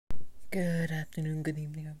Good afternoon, good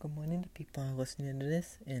evening, or good morning to people who are listening to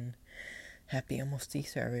this, and happy almost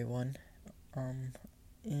Easter, everyone.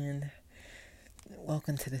 And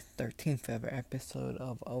welcome to the 13th ever episode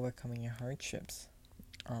of Overcoming Your Hardships.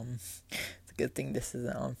 It's a good thing this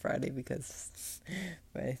isn't on Friday because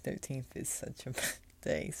Friday 13th is such a bad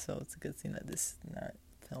day, so it's a good thing that this is not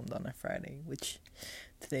filmed on a Friday, which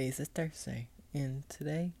today is a Thursday. And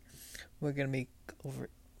today we're gonna be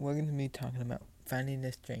talking about finding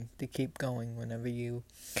the strength to keep going whenever you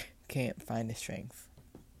can't find the strength.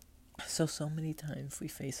 So many times we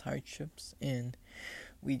face hardships and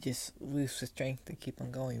we just lose the strength to keep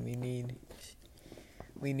on going.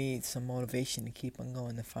 We need some motivation to keep on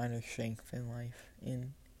going, to find our strength in life.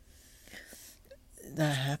 And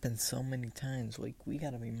that happens so many times. Like, we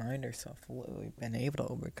gotta remind ourselves of what we've been able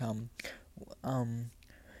to overcome,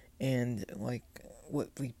 and like what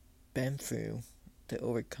we've been through to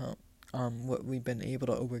overcome, what we've been able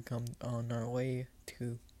to overcome on our way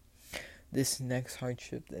to this next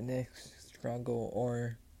hardship, the next struggle,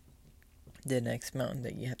 or the next mountain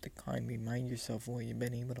that you have to climb. Remind yourself of what you've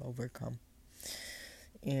been able to overcome,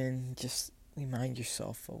 and just remind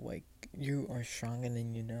yourself of, like, you are stronger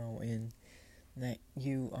than you know, and that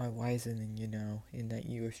you are wiser than you know, and that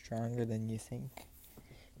you are stronger than you think.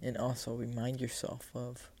 And also remind yourself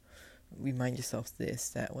this,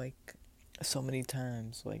 that, like, so many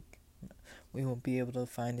times, like, we won't be able to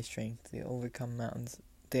find the strength to overcome mountains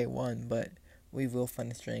day one, but we will find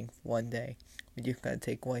the strength one day. We just gotta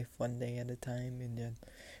take life one day at a time and then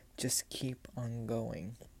just keep on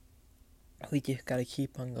going. We just gotta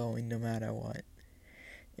keep on going no matter what.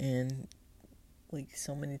 And, like,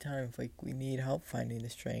 so many times, like, we need help finding the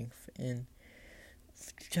strength, and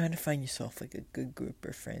trying to find yourself, like, a good group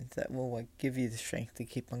of friends that will, like, give you the strength to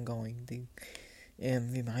keep on going,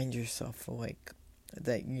 and remind yourself of, like,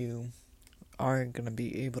 that you are going to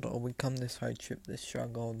be able to overcome this hardship, this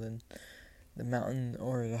struggle, the mountain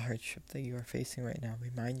or the hardship that you are facing right now.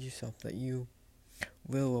 Remind yourself that you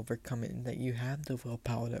will overcome it, and that you have the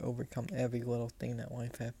willpower to overcome every little thing that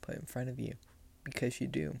life has put in front of you, because you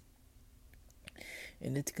do.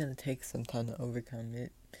 And it's going to take some time to overcome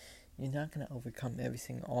it. You're not going to overcome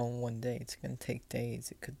everything all in one day. It's going to take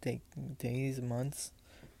days. It could take days, months,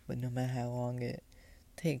 but no matter how long it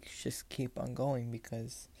takes, just keep on going,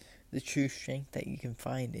 because the true strength that you can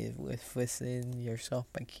find is within yourself,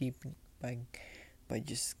 by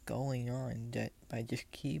just going on, by just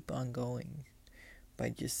keep on going, by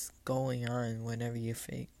just going on whenever you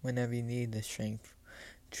need the strength.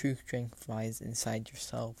 True strength lies inside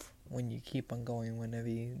yourself when you keep on going, whenever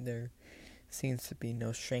there seems to be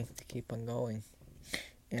no strength to keep on going.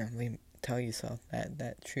 And tell yourself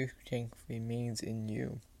that true strength remains in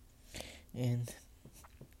you.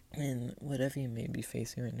 And whatever you may be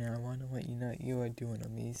facing right now, I want to let you know that you are doing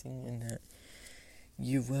amazing, and that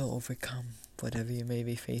you will overcome whatever you may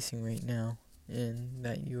be facing right now, and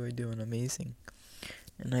that you are doing amazing.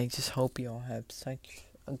 And I just hope you all have such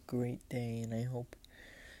a great day, and I hope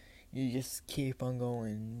you just keep on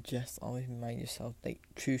going. Just always remind yourself that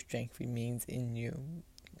true strength remains in you.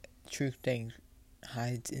 True strength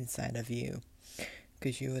hides inside of you,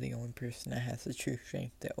 because you are the only person that has the true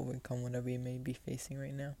strength to overcome whatever you may be facing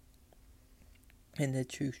right now. And the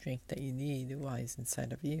true strength that you need lies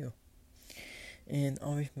inside of you. And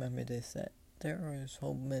always remember this, that there's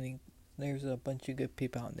a bunch of good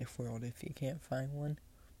people out in this world. If you can't find one,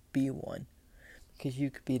 be one. Because you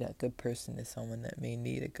could be that good person to someone that may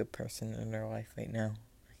need a good person in their life right now.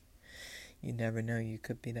 You never know, you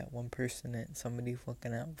could be that one person that somebody's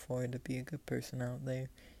looking out for to be a good person out there.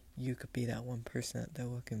 You could be that one person that they're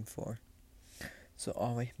looking for. So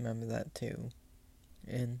always remember that too.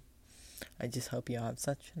 And I just hope you all have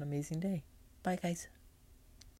such an amazing day. Bye, guys.